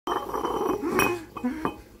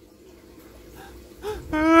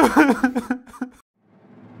Hi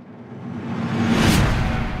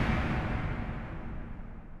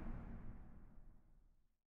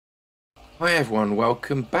everyone,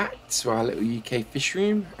 welcome back to our little UK fish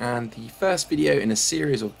room and the first video in a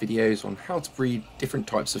series of videos on how to breed different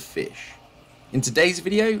types of fish. In today's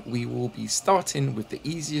video we will be starting with the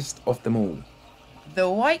easiest of them all, the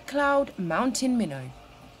White Cloud Mountain Minnow.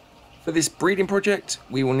 For this breeding project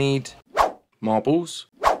we will need marbles,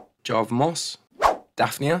 jar of moss,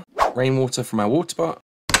 Daphnia, rainwater from our water butt,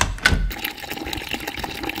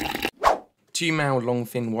 2 male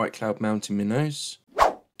longfin White Cloud Mountain Minnows,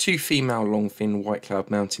 2 female longfin White Cloud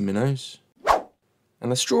Mountain Minnows,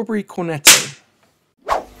 and a strawberry cornetto.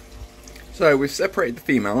 So we've separated the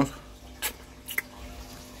females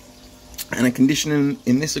and are conditioning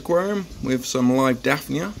in this aquarium with some live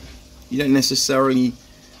Daphnia. You don't necessarily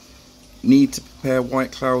need to prepare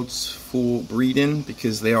white clouds for breeding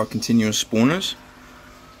because they are continuous spawners.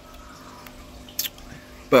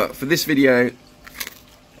 But for this video,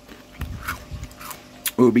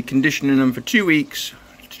 we'll be conditioning them for 2 weeks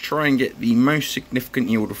to try and get the most significant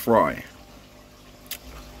yield of fry.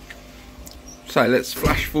 So let's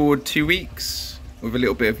flash forward 2 weeks with a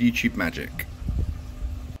little bit of YouTube magic.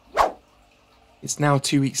 It's now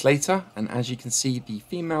 2 weeks later, and as you can see, the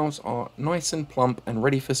females are nice and plump and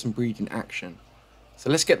ready for some breeding action. So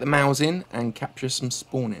let's get the males in and capture some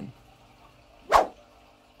spawning.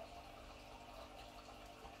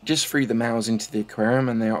 Just threw the males into the aquarium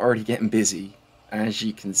and they are already getting busy. As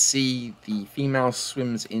you can see, the female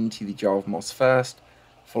swims into the jar of moss first,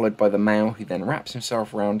 followed by the male, who then wraps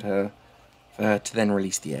himself around her for her to then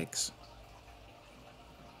release the eggs.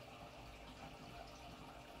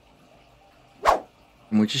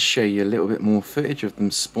 And we'll just show you a little bit more footage of them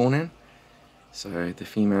spawning. So the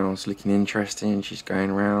female's looking interesting, she's going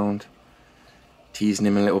around, teasing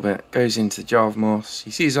him a little bit, goes into the jar of moss, he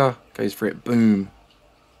sees her, goes for it, boom,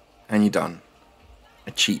 and you're done.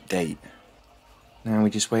 A cheap date. Now we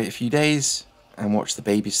just wait a few days and watch the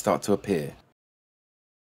babies start to appear.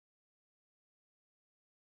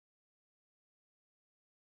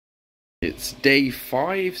 It's day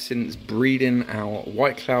 5 since breeding our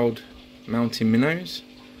White Cloud Mountain Minnows,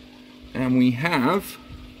 and we have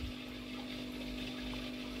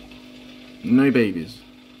no babies.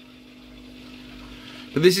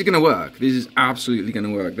 But this is going to work. This is absolutely going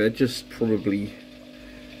to work. They're just probably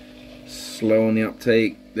slow on the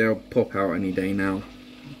uptake. They'll pop out any day now.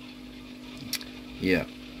 Yeah.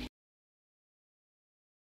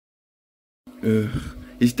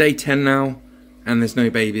 It's day 10 now and there's no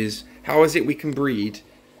babies. How is it we can breed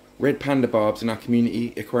red panda barbs in our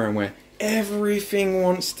community aquarium where everything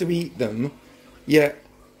wants to eat them, yet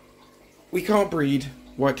we can't breed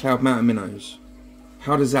White Cloud Mountain Minnows?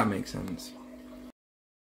 How does that make sense?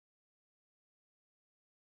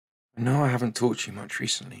 I know I haven't talked to you much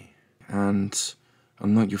recently, and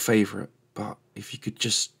I'm not your favourite, but if you could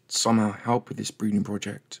just somehow help with this breeding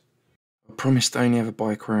project. I promise to only ever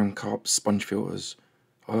buy aquarium carp sponge filters.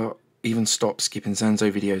 I'll even stop skipping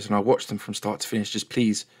Zanzo videos and I'll watch them from start to finish. Just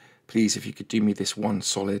please, please, if you could do me this one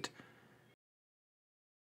solid.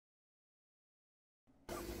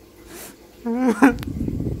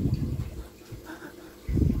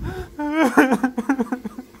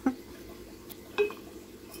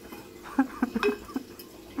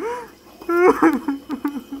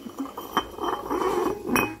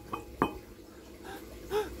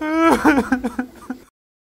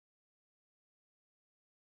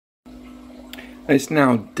 It's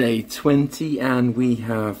now day 20 and we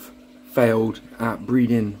have failed at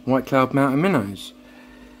breeding White Cloud Mountain Minnows.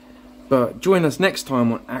 But join us next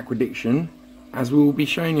time on Aquadiction as we will be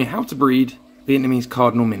showing you how to breed Vietnamese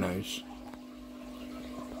cardinal minnows.